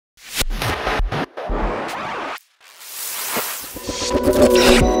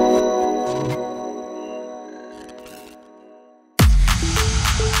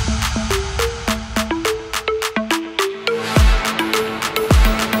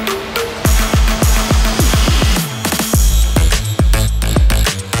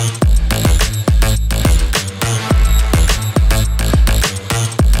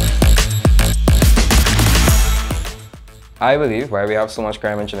I believe why we have so much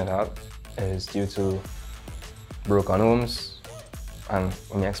crime in Trinidad is due to broken homes, and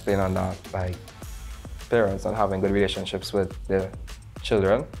let me explain on that, like parents not having good relationships with their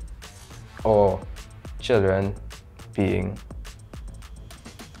children, or children being,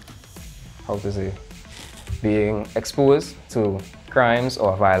 how to say, being exposed to crimes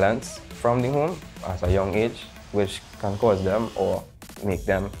or violence from the home at a young age, which can cause them or make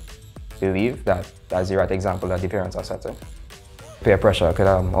them believe that that's the right example that the parents are setting. Peer pressure could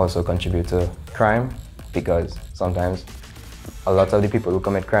also contribute to crime, because sometimes a lot of the people who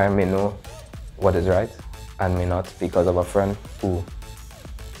commit crime may know what is right and may not, because of a friend who,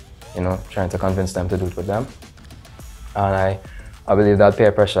 trying to convince them to do it with them. And I believe that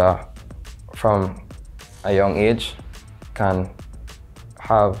peer pressure from a young age can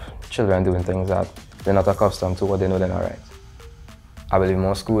have children doing things that they're not accustomed to or they know they're not right. I believe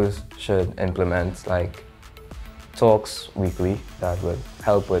more schools should implement like talks weekly that would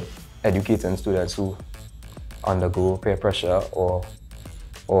help with educating students who undergo peer pressure or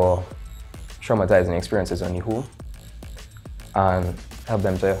traumatizing experiences on the home, and help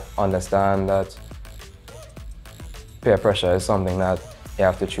them to understand that peer pressure is something that you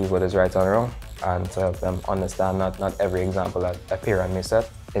have to choose what is right and wrong, and to help them understand not every example that a parent may set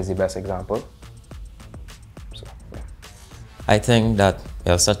is the best example. So, yeah. I think that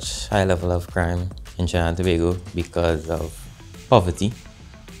we have such high level of crime in Trinidad and Tobago because of poverty.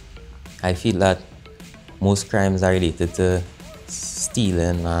 I feel that most crimes are related to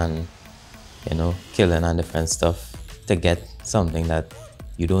stealing and killing and different stuff to get something that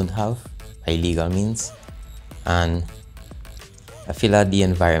you don't have by legal means. And I feel that the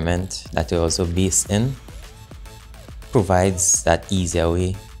environment that you're also based in provides that easier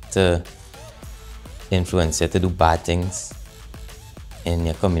way to influence you to do bad things in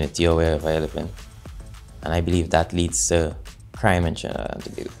your community or wherever you live in. And I believe that leads to crime in Trinidad and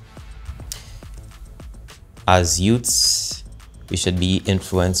Tobago. As youths, we should be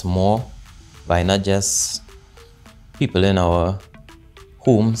influenced more by not just people in our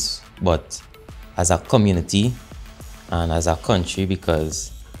homes, but as a community and as a country,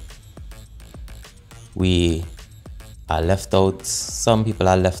 because we are left out, some people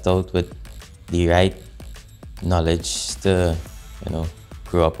are left out with the right knowledge to,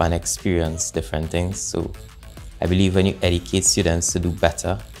 grow up and experience different things. So I believe when you educate students to do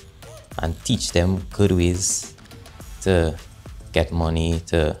better and teach them good ways to get money,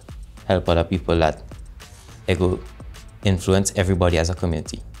 to help other people, that it will influence everybody as a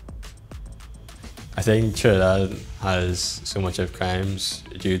community. I think Trinidad has so much of crimes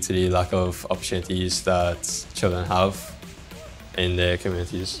due to the lack of opportunities that children have in their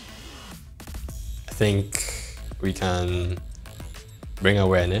communities. I think we can bring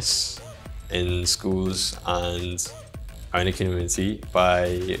awareness in schools and around the community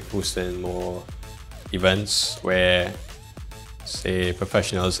by hosting more events where, say,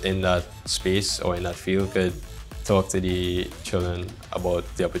 professionals in that space or in that field could talk to the children about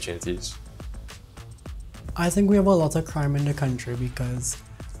the opportunities. I think we have a lot of crime in the country because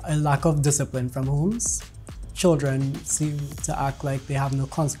a lack of discipline from homes. Children seem to act like they have no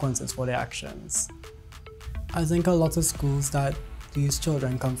consequences for their actions. I think a lot of schools that these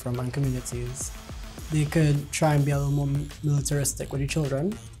children come from and communities, they could try and be a little more militaristic with the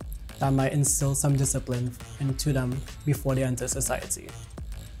children. That might instill some discipline into them before they enter society.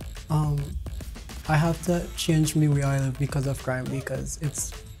 I have to change me where I live because of crime, because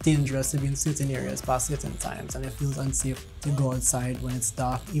it's dangerous to be in certain areas past certain times, and it feels unsafe to go outside when it's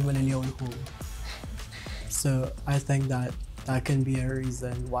dark, even in your own home. So I think that can be a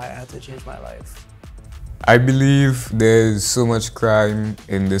reason why I had to change my life. I believe there's so much crime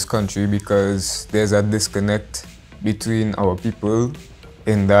in this country because there's a disconnect between our people,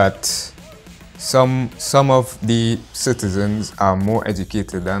 in that some of the citizens are more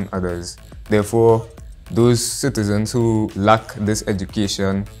educated than others. Therefore, those citizens who lack this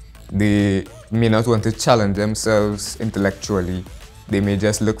education, they may not want to challenge themselves intellectually. They may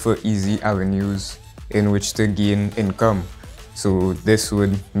just look for easy avenues in which to gain income. So this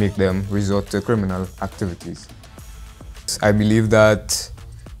would make them resort to criminal activities. I believe that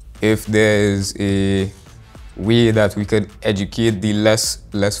if there is a way that we could educate the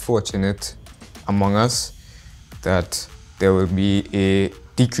less fortunate among us, that there will be a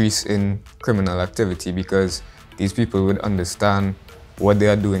decrease in criminal activity, because these people would understand what they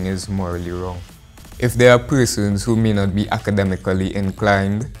are doing is morally wrong. If there are persons who may not be academically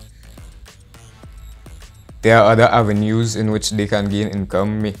inclined, there are other avenues in which they can gain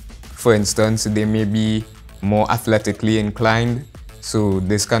income. For instance, they may be more athletically inclined, so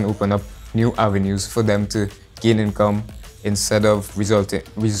this can open up new avenues for them to gain income instead of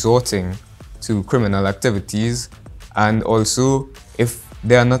resorting to criminal activities. And also, if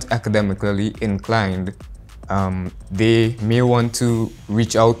they are not academically inclined, they may want to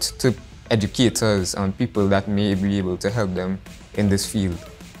reach out to educators and people that may be able to help them in this field.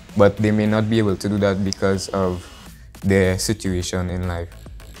 But they may not be able to do that because of their situation in life,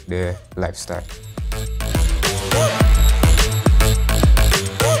 their lifestyle.